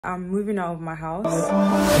I'm moving out of my house.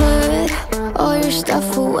 Put all your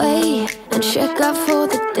stuff away and check out for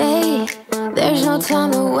the day. There's no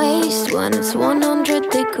time to waste when it's 100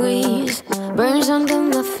 degrees. Burns under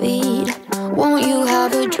my feet. Won't you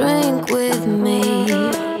have a drink with me?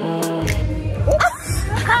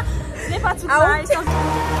 Never to try something.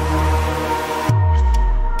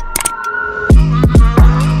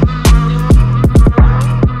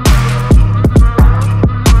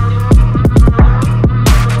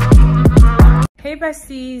 Hey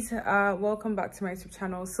besties, welcome back to my YouTube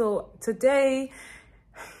channel. So today,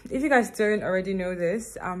 if you guys don't already know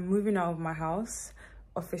this, I'm moving out of my house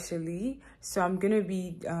officially. So I'm gonna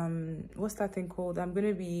be what's that thing called? I'm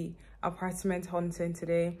gonna be apartment hunting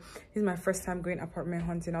today. This is my first time going apartment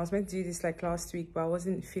hunting. I was meant to do this like last week, but I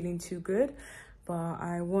wasn't feeling too good. But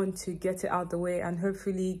I want to get it out the way and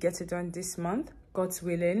hopefully get it done this month, God's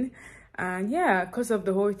willing. And yeah, because of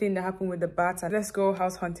the whole thing that happened with the bats, let's go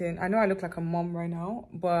house hunting. I know I look like a mom right now,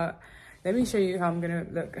 but let me show you how I'm gonna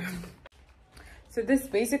look. So this is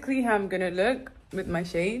basically how I'm gonna look with my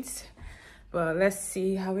shades, but let's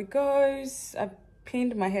see how it goes. I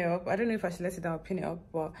pinned my hair up. I don't know if I should let it down or pin it up,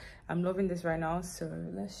 but I'm loving this right now. So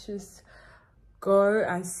let's just go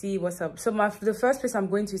and see what's up. So the first place I'm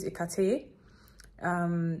going to is Ikate.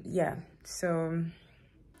 Yeah, so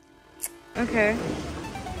okay.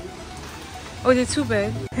 Oh, the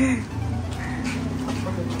 2-bed.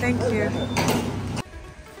 Thank you.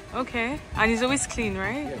 Okay, and it's always clean,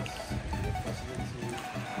 right? Yes.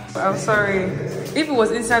 I'm sorry. If it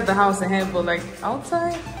was inside the house and but like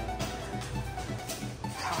outside.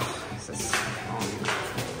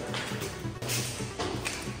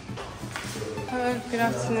 Hello, good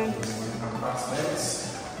afternoon.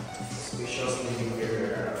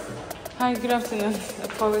 Hi, good afternoon.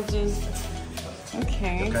 Apologies.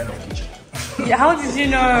 Okay. What kind of kitchen? Yeah, how did you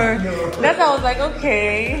know? That's why I was like,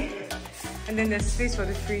 okay. And then there's space for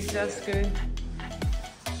the fridge, that's good.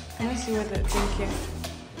 Can I see what that thank you?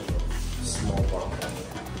 Small bar.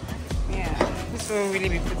 Yeah, this will really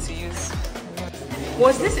be put to use.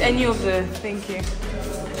 Was this any of the thank you?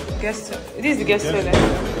 Guest it is the guest toilet.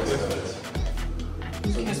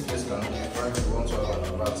 So this place can be trying to want to have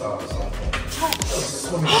an avatar or something.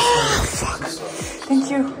 Fuck. Thank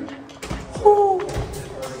you. Ooh.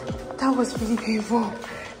 That was really painful.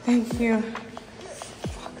 Thank you.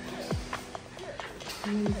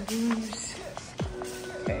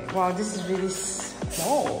 Okay. Wow, this is really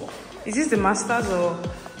small. Is this the master's or?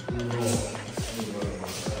 No.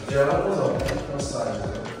 There are others of different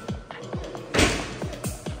sizes.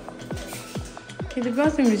 Okay, the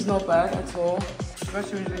bathroom is not bad at all. The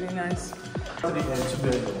bathroom is really nice. So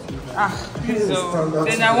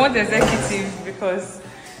then I want the executive because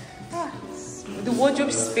the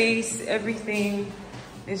wardrobe space, everything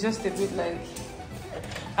is just a bit like,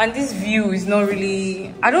 and this view is not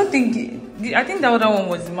really, I think the other one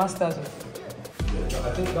was the master's. Yeah,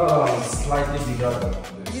 I think that one is slightly bigger than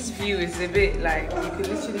this. This view is a bit like, you could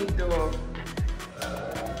literally go up.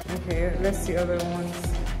 Okay, let's see other ones.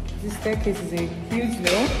 This staircase is a huge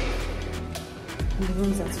no, and the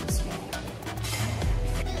rooms are too small.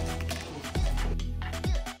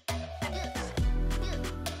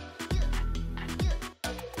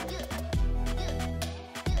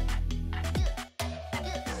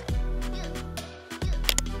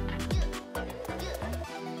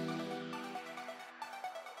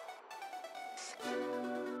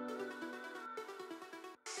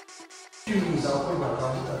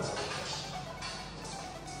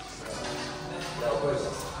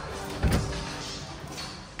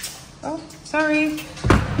 Oh, sorry.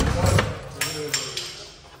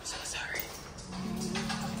 So sorry.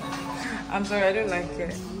 I'm sorry, I don't like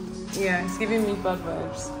it. Yeah, it's giving me bad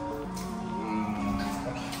vibes.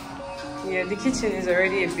 Yeah, the kitchen is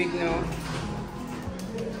already a big no.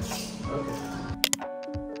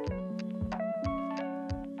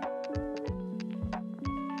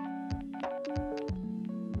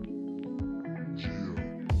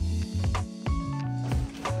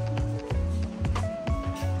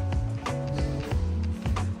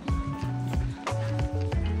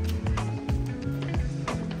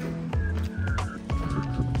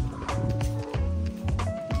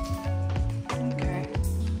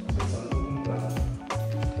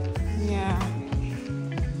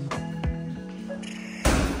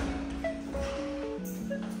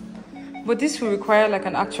 But this will require like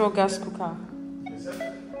an actual gas cooker.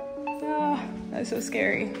 Ah, that's so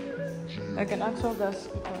scary. Like an actual gas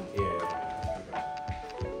cooker. Yeah.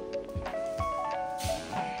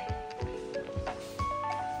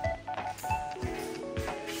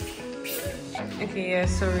 Okay, yeah,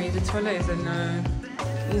 sorry. The toilet is a no.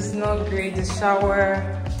 It's not great. The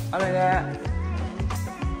shower I like that.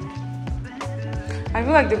 I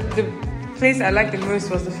feel like the place I liked the most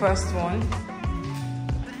was the first one.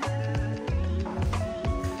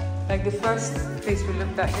 Like the first place we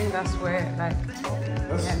looked at, I think that's where, like,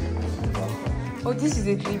 yeah. Oh, this is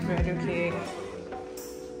a deep red, okay.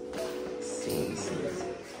 Let's see.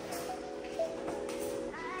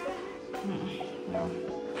 No.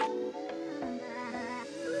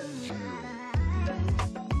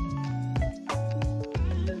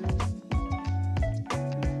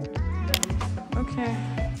 Okay.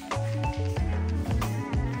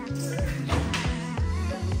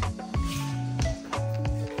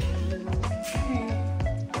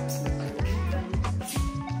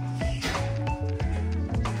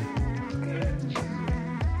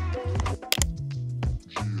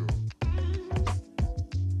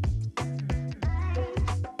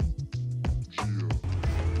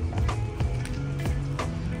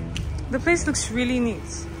 The place looks really neat.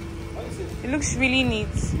 It looks really neat.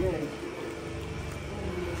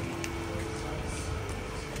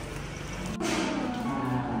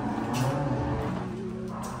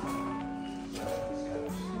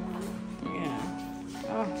 Yeah.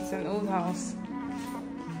 Oh, it's an old house.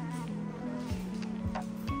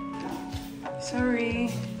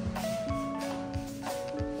 Sorry.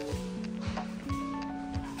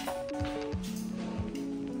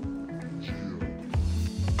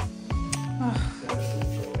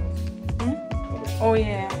 Oh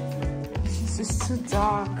yeah, it's just too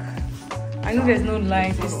dark. I know there's no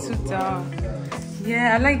light, it's too dark.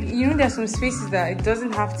 Yeah, I like, you know, there's some spaces that it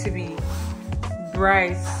doesn't have to be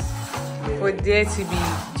bright for there to be,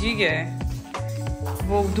 do you get?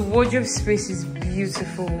 Well, the wardrobe space is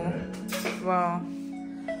beautiful. Wow.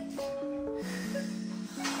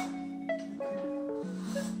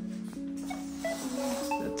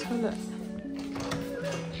 The toilet.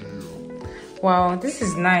 Wow, this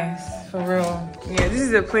is nice. For real. Yeah, this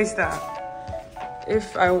is a place that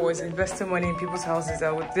if I was investing money in people's houses,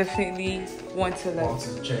 I would definitely want to like,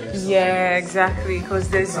 yeah, exactly, because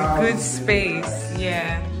there's a good space.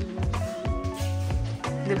 Yeah,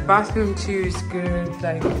 the bathroom too is good,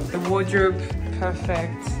 like the wardrobe,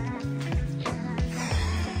 perfect.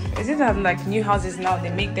 Is it that like new houses now they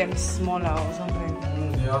make them smaller or something?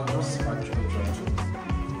 Yeah, just actually trying to.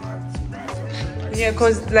 Yeah,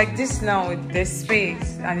 because like this now, there's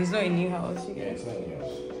space and it's not a new house. You get it?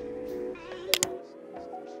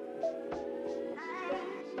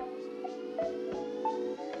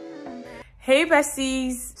 Hey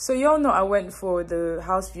besties! So y'all know I went for the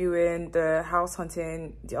house viewing, the house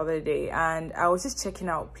hunting the other day, and I was just checking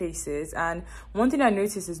out places. And one thing I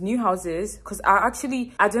noticed is new houses, because I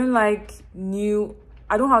don't like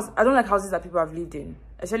houses that people have lived in,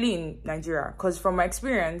 especially in Nigeria, because from my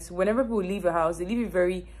experience, whenever people leave a house, they leave it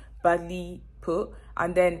very badly put,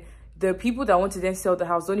 and then the people that want to then sell the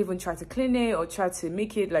house don't even try to clean it or try to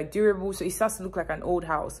make it like durable, so it starts to look like an old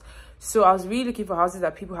house. So I was really looking for houses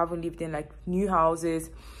that people haven't lived in, like new houses.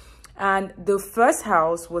 And the first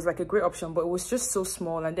house was like a great option, but it was just so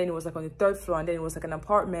small, and then it was like on the 3rd floor, and then it was like an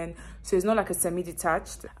apartment, so it's not like a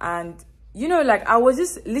semi-detached. And you know, like I was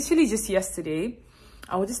just literally just yesterday,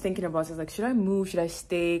 I was just thinking about it. I was like, should I move? Should I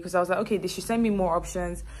stay? Because I was like, okay, they should send me more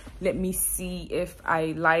options. Let me see if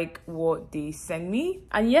I like what they send me.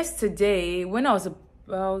 And yesterday, when I was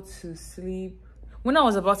about to sleep,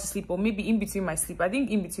 or maybe in between my sleep, I think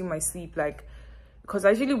in between my sleep, like, because I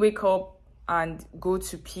usually wake up and go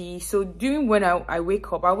to pee. So during when I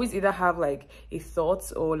wake up, I always either have like a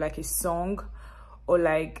thought or like a song or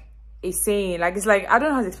like a saying. Like, it's like, I don't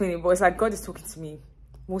know how to explain it, but it's like God is talking to me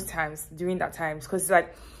most times during that times, because it's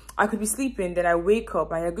like I could be sleeping, then I wake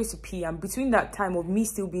up and I go to pee, and between that time of me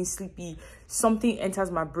still being sleepy, something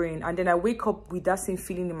enters my brain, and then I wake up with that same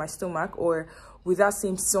feeling in my stomach, or with that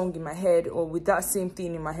same song in my head, or with that same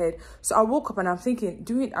thing in my head. So I woke up and I'm thinking,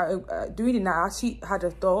 during the night, I actually had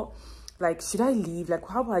a thought, like, should I leave? Like,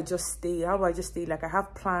 how about I just stay? How about I just stay? Like, I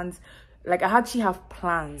have plans. Like, I actually have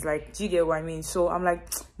plans. Like, do you get what I mean? So I'm like,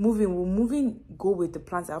 moving, go with the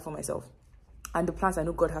plans I have for myself and the plans I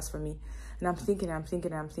know God has for me. And I'm thinking,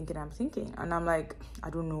 and I'm like, I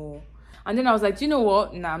don't know. And then I was like, do you know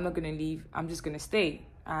what? Nah, I'm not gonna leave. I'm just gonna stay.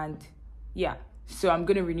 And yeah, so I'm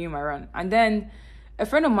gonna renew my run. And then a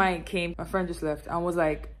friend of mine came, my friend just left, and was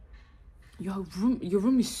like, your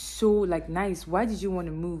room is so like nice. Why did you want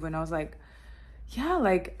to move? And I was like, yeah,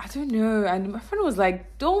 like, I don't know. And my friend was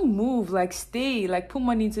like, don't move, like, stay, like, put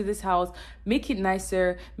money into this house, make it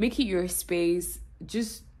nicer, make it your space,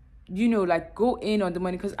 just, you know, like, go in on the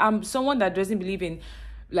money. Because I'm someone that doesn't believe in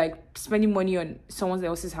like spending money on someone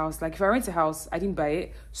else's house. Like, if I rent a house, I didn't buy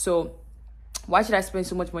it, so Why should I spend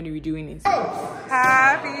so much money redoing it?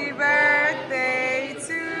 Happy birthday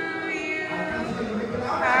to you.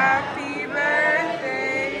 Happy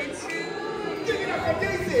birthday to you.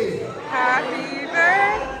 Happy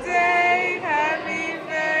birthday. Happy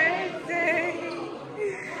birthday.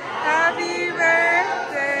 Happy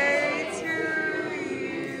birthday to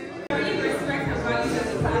you.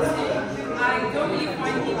 I don't really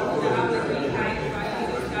find people that have like really high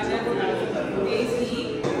values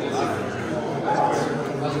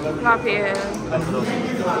Clap here.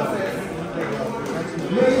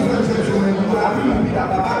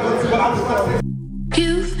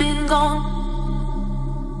 You've been gone.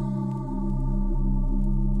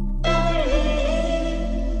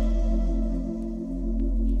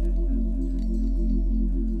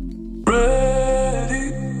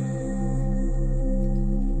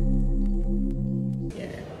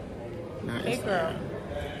 Hey girl,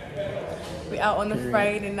 we out on a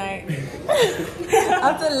Friday night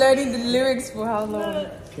after learning the lyrics for how long?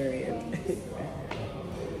 Period.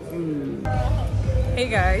 Hey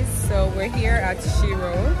guys, so we're here at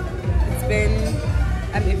Shiro. It's been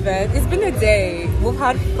an event. It's been a day. We've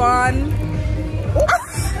had fun.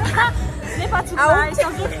 Never too nice. So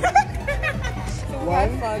we've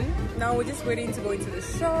had fun. Now we're just waiting to go into the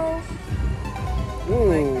show.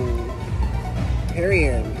 Ooh.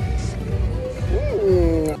 Period.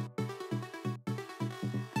 Ooh.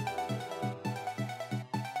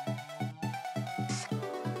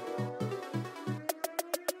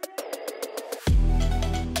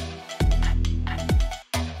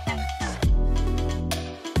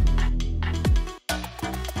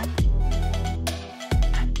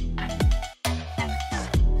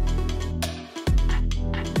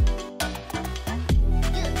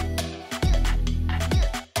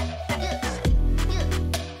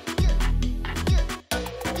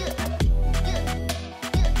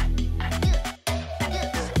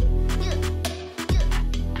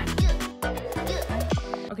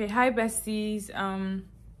 Okay, hi besties. I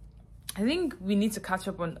think we need to catch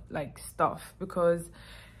up on like stuff because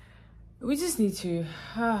we just need to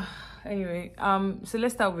anyway, so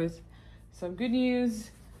let's start with some good news.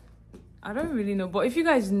 I don't really know, but if you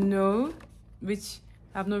guys know, which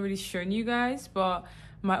I've not really shown you guys, but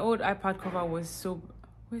my old iPad cover was so,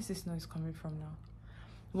 where's this noise coming from now?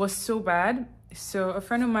 Was so bad. So a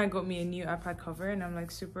friend of mine got me a new iPad cover and I'm like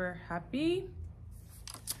super happy.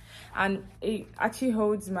 And it actually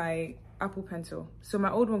holds my Apple Pencil. So my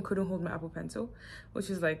old one couldn't hold my Apple Pencil, which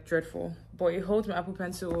is like dreadful, but it holds my Apple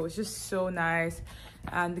Pencil. It's just so nice,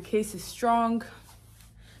 and the case is strong.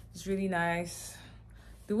 It's really nice.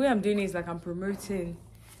 The way I'm doing it is like I'm promoting,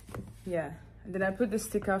 yeah. And then I put the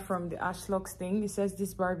sticker from the Ashlocks thing. It says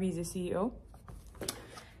this Barbie is a CEO,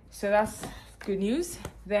 so that's good news.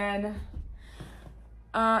 Then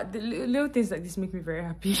the little things like this make me very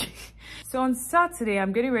happy. So on Saturday,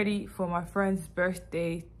 I'm getting ready for my friend's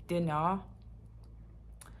birthday dinner.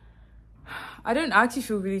 I don't actually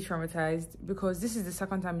feel really traumatized because this is the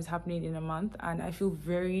second time it's happening in a month, and I feel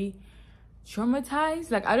very traumatized.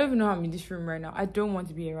 Like, I don't even know how I'm in this room right now. I don't want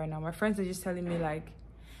to be here right now. My friends are just telling me like,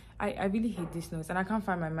 I really hate this noise, and I can't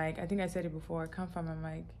find my mic. I think I said it before, I can't find my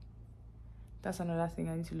mic. That's another thing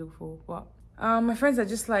I need to look for. But my friends are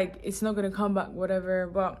just like, it's not gonna come back, whatever.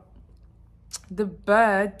 But the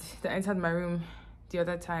bird that entered my room the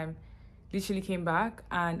other time literally came back,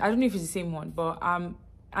 and I don't know if it's the same one, but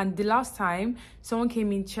and the last time someone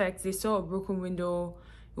came in, checked, they saw a broken window.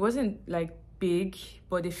 It wasn't like big,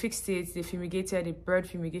 but they fixed it, they fumigated, a bird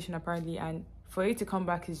fumigation apparently, and for it to come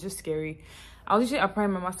back is just scary. I was literally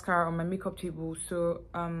applying my mascara on my makeup table, so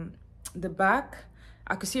the back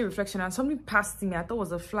I could see a reflection, and something passed me. I thought it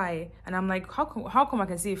was a fly, and I'm like, how come I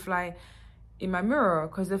can see a fly in my mirror?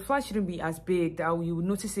 Because the fly shouldn't be as big that you would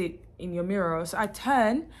notice it in your mirror. So I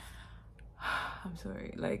turn, I'm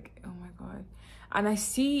sorry, like, oh my god, and I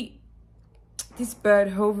see this bird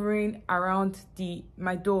hovering around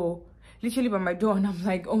my door, literally by my door, and I'm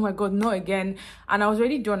like, oh my god, not again. And I was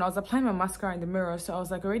already done. I was applying my mascara in the mirror, so I was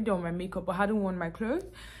like already done my makeup, but I hadn't worn my clothes,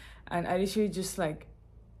 and I literally just like,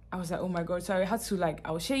 I was like, oh my god. So I had to like,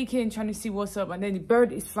 I was shaking, trying to see what's up, and then the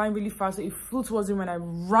bird is flying really fast, so it flew towards me when I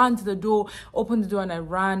ran to the door, opened the door, and I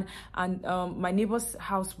ran. And my neighbor's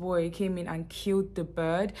houseboy came in and killed the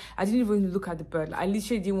bird. I didn't even look at the bird. Like, I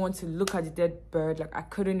literally didn't want to look at the dead bird. Like, I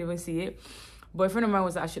couldn't even see it. But a friend of mine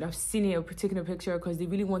was like, I should have seen it or taken a picture, because they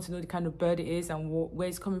really want to know the kind of bird it is and where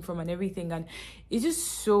it's coming from and everything. And it's just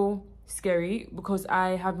so scary, because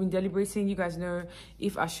I have been deliberating, you guys know,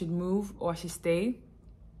 if I should move or I should stay.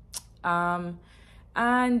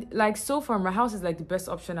 And like so far my house is like the best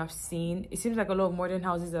option I've seen. It seems like a lot of modern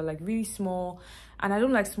houses are like really small, and I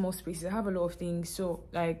don't like small spaces. I have a lot of things, so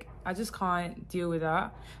like I just can't deal with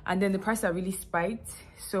that. And then the prices are really spiked,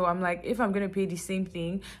 so I'm like, if I'm gonna pay the same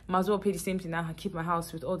thing, might as well pay the same thing now and keep my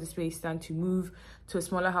house with all the space than to move to a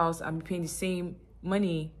smaller house and be paying the same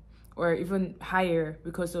money or even higher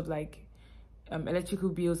because of like electrical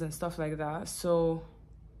bills and stuff like that. So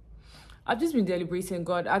I've just been deliberating.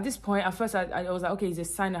 God, at this point, at first I was like, okay, it's a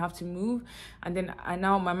sign I have to move. And then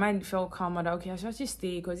now my mind felt calmer that, okay, I should actually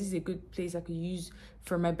stay because this is a good place I could use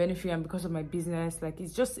for my benefit and because of my business. Like,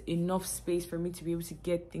 it's just enough space for me to be able to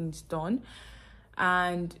get things done.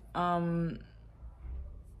 And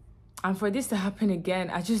for this to happen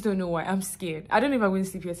again, I just don't know why. I'm scared. I don't know if I'm going to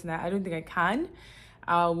sleep here tonight. I don't think I can.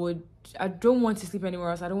 I don't want to sleep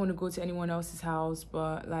anywhere else. I don't want to go to anyone else's house,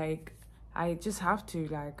 but like, I just have to,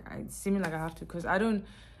 like, it's seeming like I have to, because I don't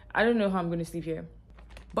know how I'm going to sleep here.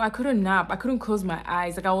 But I couldn't nap. I couldn't close my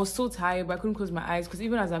eyes. Like, I was so tired, but I couldn't close my eyes, because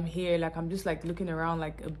even as I'm here, like, I'm just like looking around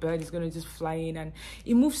like a bird is going to just fly in, and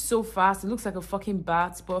it moves so fast. It looks like a fucking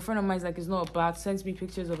bat. But a friend of mine is like, it's not a bat. Sends me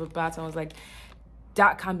pictures of a bat. I was like,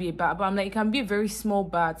 that can't be a bat. But I'm like, it can be a very small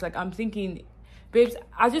bat. Like, I'm thinking, babes,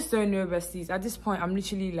 I just don't know, besties. At this point, I'm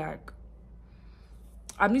literally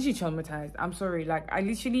traumatized. I'm sorry. Like, I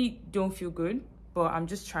literally don't feel good, but I'm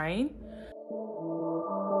just trying.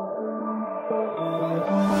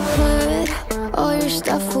 Put all your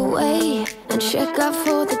stuff away and check out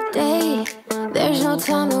for the day. There's no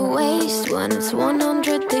time to waste when it's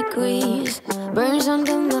 100 degrees. Burns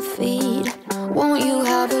under my feet. Won't you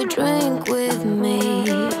have a drink with me?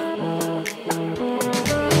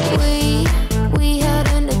 We head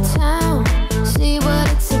into town, see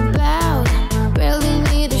what it's about. Barely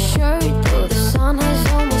need a shirt, though the sun has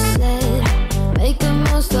almost set. Make the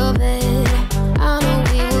most of it. I know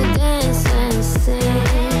we will dance and sing.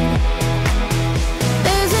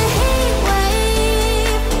 There's a heat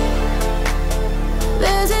wave.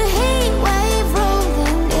 There's a heat wave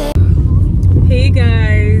rolling in. Hey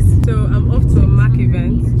guys, so I'm off to a Mac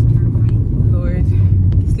event. Lord,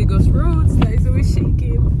 Lagos roads, that is always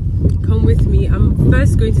shaking. Come with me. I'm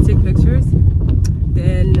first going to take pictures,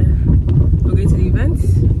 then we're going to the event,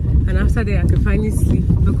 and after that I can finally sleep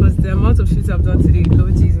because the amount of shoots I've done today,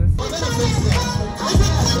 Lord Jesus.